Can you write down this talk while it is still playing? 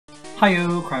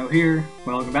Hiyo, Cryo here.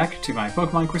 Welcome back to my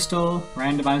Pokemon Crystal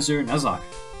Randomizer Nuzlocke.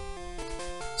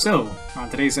 So, on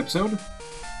today's episode,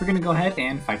 we're gonna go ahead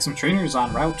and fight some trainers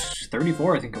on Route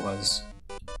 34, I think it was.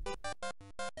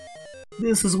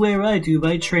 This is where I do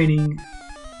my training.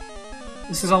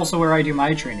 This is also where I do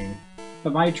my training.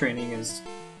 But my training is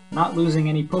not losing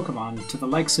any Pokemon to the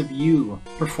likes of you,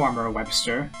 Performer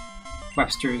Webster.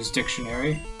 Webster's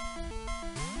Dictionary.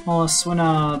 Oh,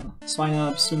 Swinub,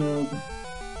 Swinub.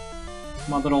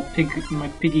 My little my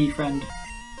piggy friend.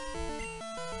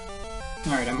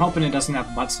 Alright, I'm hoping it doesn't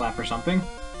have Butt Slap or something.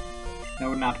 That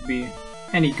would not be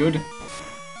any good.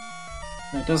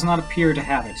 But it does not appear to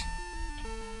have it.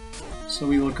 So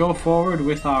we will go forward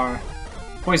with our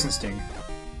Poison Sting.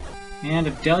 And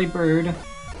a Delibird.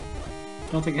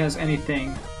 Don't think it has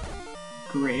anything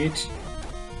great.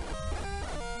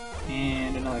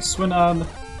 And another Swinub.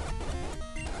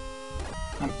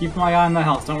 I'm keeping my eye on the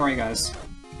health, don't worry guys.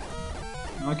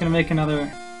 I'm not gonna make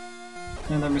another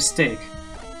mistake.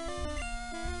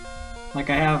 Like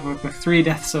I have with the 3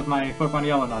 deaths of my Pokemon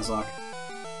Yellow Nuzlocke.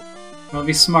 I'll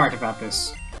be smart about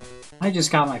this. I just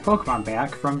got my Pokemon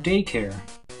back from daycare.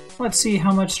 Let's see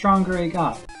how much stronger I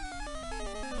got.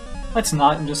 Let's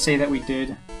not and just say that we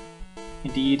did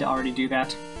indeed already do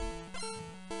that.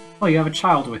 Oh, you have a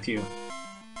child with you.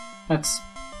 That's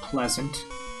pleasant.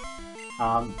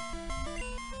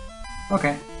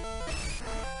 Okay.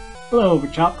 Hello,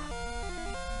 Overchop.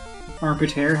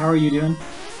 Armpit Hair, how are you doing?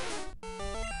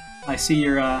 I see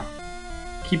you're,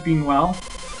 keeping well.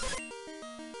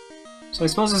 So I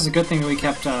suppose it's a good thing that we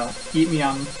kept, Eat Me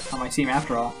on my team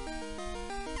after all.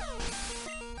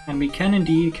 And we can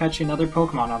indeed catch another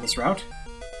Pokemon on this route.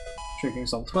 Trigger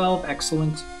Result 12,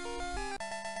 excellent.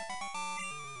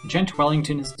 Gent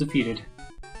Wellington is defeated.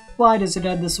 Why does it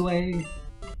end this way?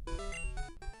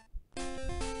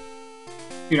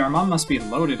 Dude, our mom must be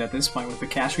loaded at this point with the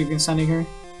cash we've been sending her.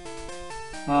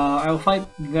 I will fight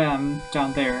them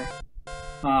down there.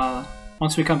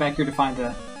 Once we come back here to find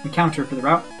the encounter for the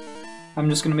route. I'm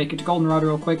just gonna make it to Goldenrod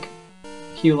real quick,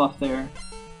 heal up there,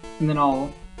 and then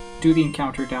I'll do the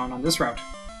encounter down on this route.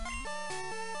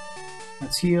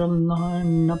 Let's heal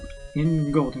on up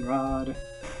in Goldenrod.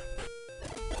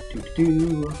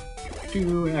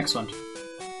 Excellent.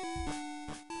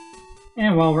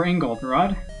 And while we're in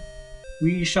Goldenrod,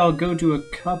 we shall go do a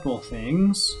couple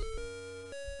things.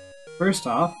 First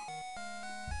off,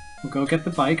 we'll go get the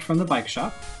bike from the bike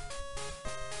shop.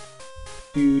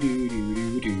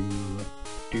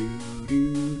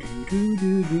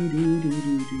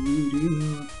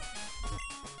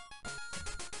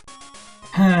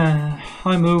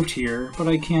 I moved here, but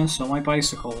I can't sell my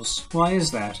bicycles. Why is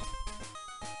that?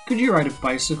 Could you ride a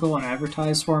bicycle and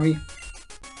advertise for me?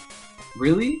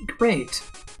 Really? Great!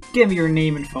 Give me your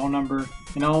name and phone number,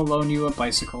 and I'll loan you a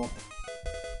bicycle.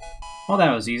 Well,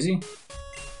 that was easy.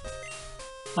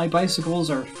 My bicycles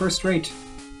are first rate.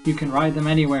 You can ride them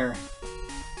anywhere.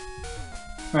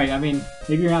 Right, I mean,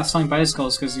 maybe you're not selling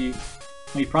bicycles because you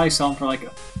probably sell them for like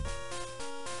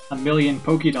a million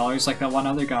Poké-Dollars like that one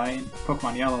other guy in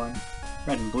Pokemon Yellow and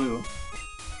Red and Blue.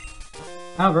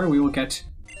 However, we will get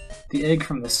the egg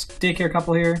from this daycare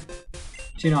couple here.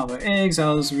 Do you know about eggs?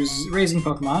 I was raising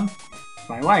Pokemon.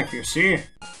 My wife, you see.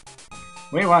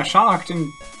 We were shocked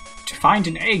to find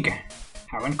an egg.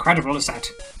 How incredible is that?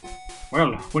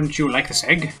 Well, wouldn't you like this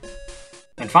egg?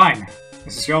 Then fine.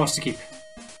 This is yours to keep.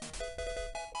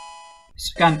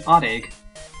 So we got an odd egg.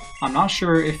 I'm not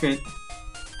sure if it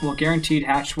will guaranteed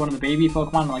hatch one of the baby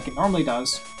Pokemon like it normally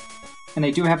does, and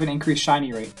they do have an increased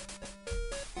shiny rate.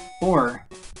 Or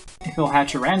if it'll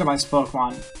hatch a randomized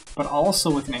Pokemon, but also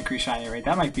with an increased shiny rate.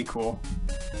 That might be cool.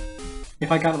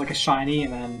 If I got like a shiny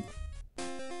and then...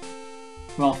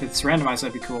 well, if it's randomized,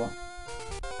 that'd be cool.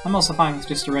 I'm also fine with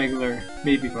just a regular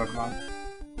baby Pokemon.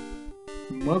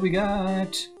 What we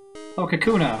got? Oh,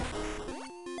 Kakuna!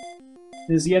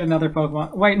 There's yet another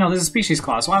Pokemon. Wait, no, there's a Species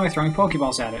Clause. Why am I throwing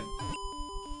Pokeballs at it?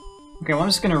 Okay, well I'm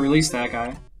just gonna release that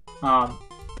guy.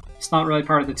 It's not really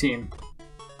part of the team.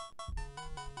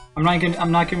 I'm not giving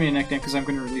him a nickname because I'm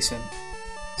gonna release him.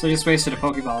 So I just wasted a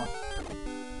Pokeball.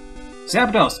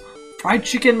 Zapdos! Fried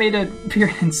Chicken made an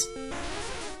appearance!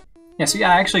 Yeah, so yeah,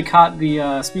 I actually caught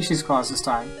the Species Clause this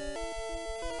time.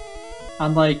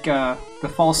 Unlike the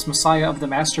false messiah of the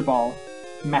Master Ball,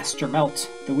 Master Melt,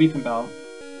 the Weepinbell.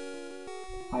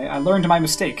 I learned my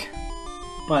mistake,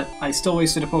 but I still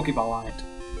wasted a Pokeball on it.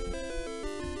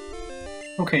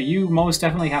 Okay, you most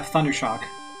definitely have Thundershock.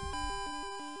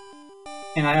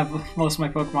 And I have most of my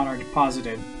Pokemon are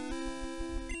deposited.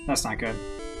 That's not good.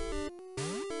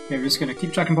 Okay, we're just gonna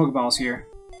keep chucking Pokeballs here.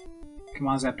 Come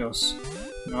on, Zapdos.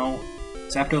 No.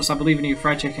 Zapdos, I believe in you,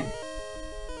 Fried Chicken.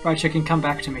 Fried chicken, come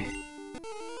back to me.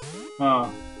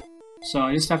 Oh. So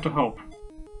I just have to hope.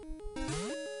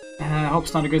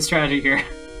 Hope's not a good strategy here.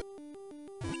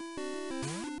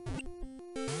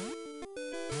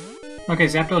 Okay,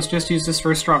 Zapdos just used his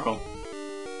first struggle.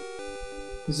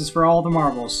 This is for all the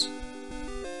marbles.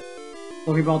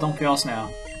 Pokeball, don't fail us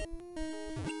now.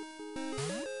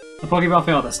 The Pokeball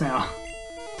failed us now.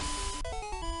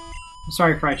 I'm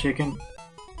sorry, Fried Chicken.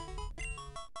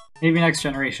 Maybe next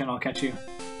generation I'll catch you.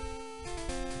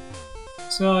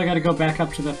 So I gotta go back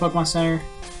up to the Pokemon Center.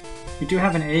 We do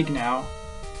have an egg now,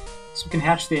 so we can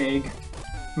hatch the egg.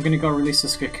 We're gonna go release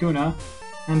this Kakuna,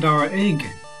 and our egg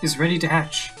is ready to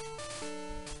hatch.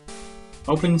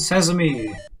 Open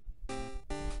sesame!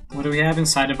 What do we have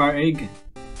inside of our egg?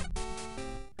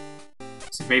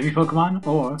 Is it baby Pokemon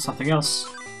or something else?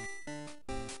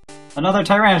 Another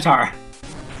Tyranitar!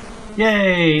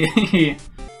 Yay!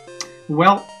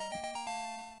 Well,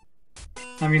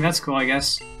 I mean that's cool, I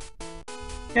guess.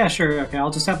 Yeah, sure. Okay,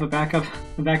 I'll just have a backup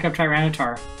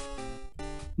Tyranitar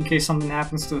in case something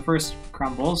happens to the first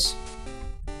Crumbles.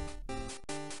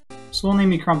 So we'll name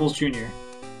me Crumbles Jr.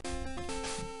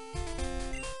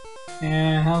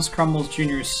 And how's Crumbles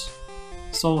Jr.'s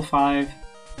Soul 5?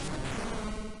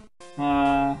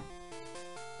 Oh,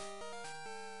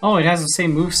 it has the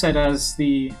same moveset as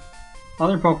the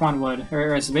other Pokemon would,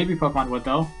 or as the baby Pokemon would,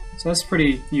 though. So that's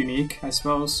pretty unique, I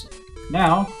suppose.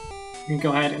 Now, we can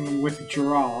go ahead and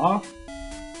withdraw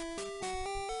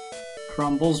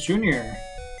Crumbles Jr.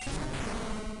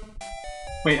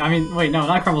 Wait, no,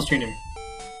 not Crumbles Jr.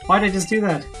 Why did I just do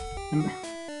that?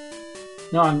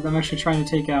 I'm actually trying to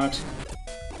take out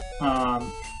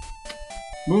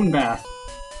Moonbath.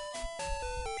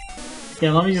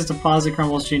 Yeah, let me just deposit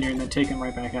Crumbles Jr. and then take him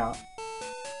right back out.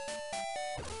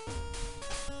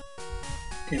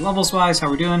 Okay, levels-wise,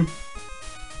 how we're doing?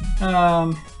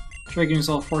 Dragon's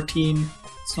level 14.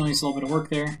 Still needs a little bit of work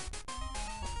there.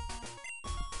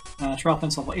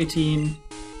 Trelfin's level 18.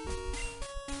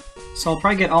 So I'll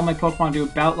probably get all my Pokemon to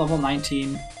about level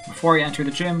 19 before I enter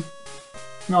the gym.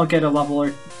 And I'll get a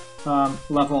level on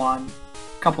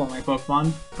a couple of my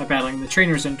Pokemon by battling the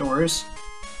trainers indoors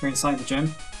or inside the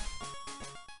gym.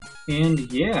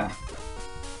 And yeah,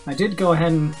 I did go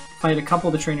ahead and fight a couple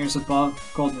of the trainers above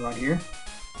Goldenrod here.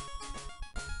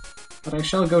 But I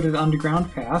shall go to the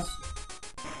underground path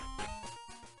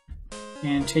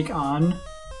and take on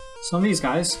some of these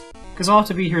guys. Because I'll have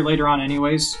to be here later on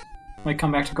anyways. Might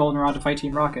come back to Goldenrod to fight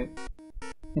Team Rocket.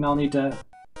 And I'll need to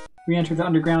re-enter the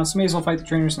underground, so may as well fight the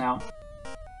trainers now.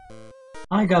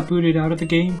 I got booted out of the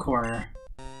game corner.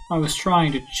 I was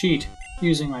trying to cheat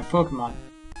using my Pokemon.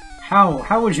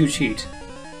 How would you cheat?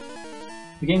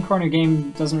 The game corner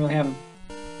game doesn't really have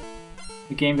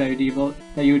a game that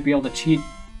you would be able to cheat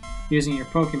using your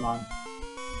Pokemon.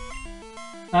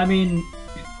 I mean,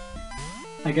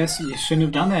 I guess you shouldn't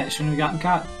have done that. You shouldn't have gotten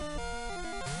caught.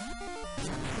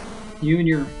 You and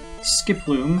your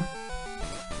Skiploom.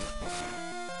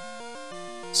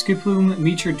 Skiploom,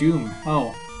 meet your doom.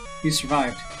 Oh, you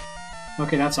survived.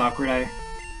 Okay, that's awkward. I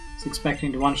was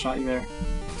expecting to one-shot you there.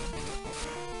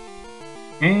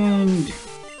 And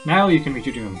now you can meet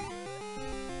your doom.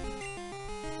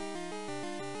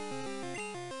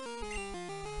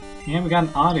 And we got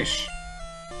an Oddish.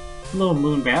 Hello,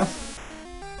 Moonbath.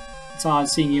 It's odd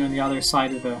seeing you on the other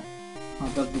side of the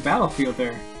battlefield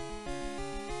there.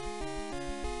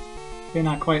 Okay,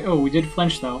 not quite. Oh, we did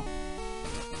flinch though.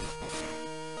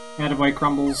 Attaboy,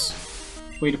 Crumbles.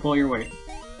 Way to pull your weight.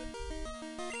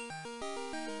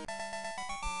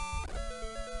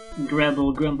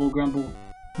 Grumble, grumble, grumble.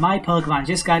 My Pokemon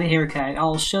just got a haircut.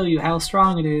 I'll show you how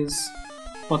strong it is.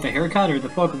 What, the haircut or the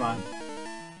Pokemon?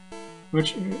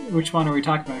 Which one are we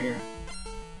talking about here?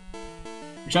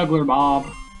 Juggler Bob.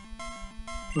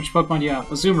 Which Pokemon do you have?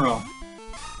 Azumarill.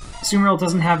 Azumarill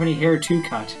doesn't have any hair to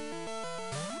cut.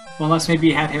 Well, unless maybe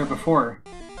you had hair before,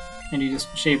 and you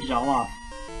just shaved it all off.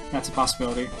 That's a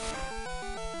possibility.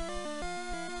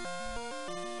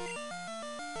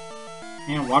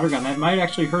 And Water Gun, that might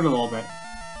actually hurt a little bit.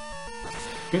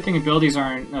 Good thing abilities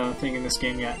aren't a thing in this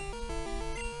game yet.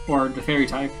 Or the Fairy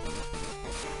type.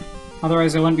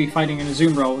 Otherwise I wouldn't be fighting an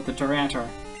Azumarill with the Tyranitar.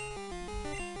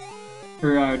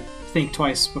 Or think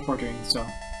twice before doing so.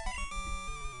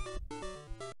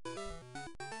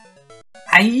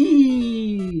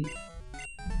 Aye!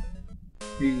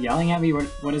 Are you yelling at me?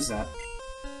 What is that?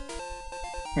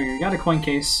 Okay, we got a coin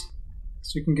case,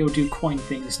 so we can go do coin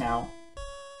things now.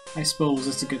 I suppose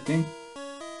it's a good thing.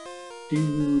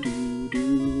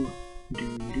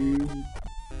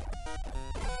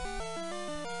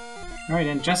 Alright,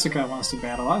 and Jessica wants to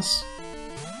battle us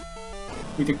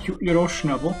with a cute little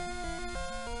Schnubble.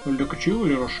 Well, look at you,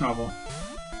 little Schnubble.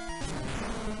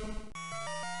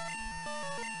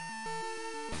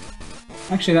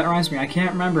 Actually, that reminds me, I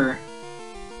can't remember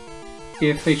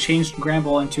if they changed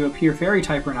Granbull into a pure fairy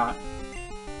type or not.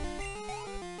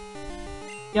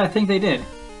 Yeah, I think they did.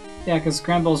 Yeah, because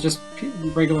Granbull is just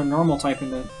regular normal type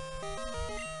in the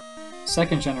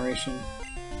second generation.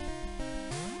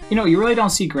 You know, you really don't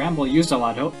see Granbull used a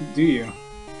lot, do you?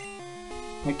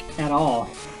 Like, at all.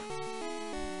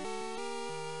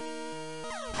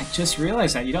 I just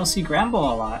realized that. You don't see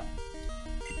Granbull a lot.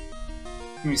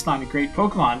 I mean, it's not a great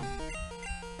Pokemon,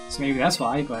 so maybe that's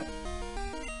why, but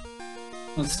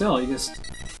still, it's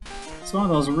one of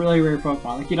those really rare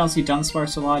Pokemon. Like, you don't see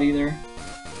Dunsparce a lot either.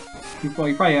 Well,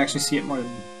 you probably actually see it more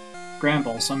than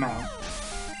Granbull somehow.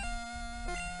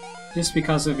 Just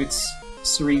because of its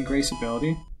Serene Grace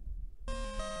ability,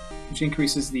 which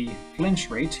increases the flinch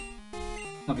rate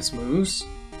of its moves.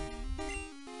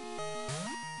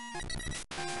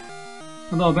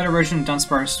 Although a better version of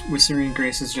Dunsparce with Serene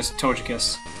Grace is just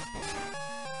Togekiss.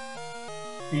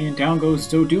 And down goes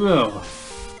Doduo!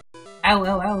 Ow,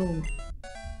 ow, ow!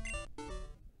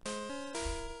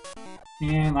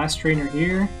 And last trainer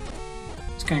here.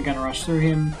 Just kinda gonna rush through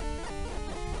him.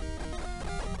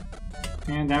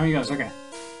 And down he goes, okay.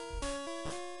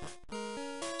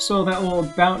 So that will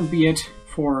about be it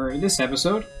for this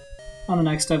episode. On the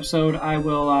next episode,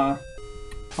 I'll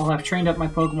have trained up my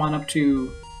Pokemon up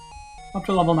to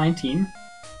level 19,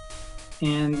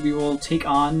 and we will take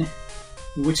on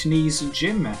Whitney's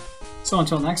gym. So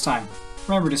until next time,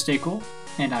 remember to stay cool,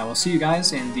 and I will see you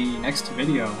guys in the next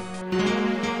video.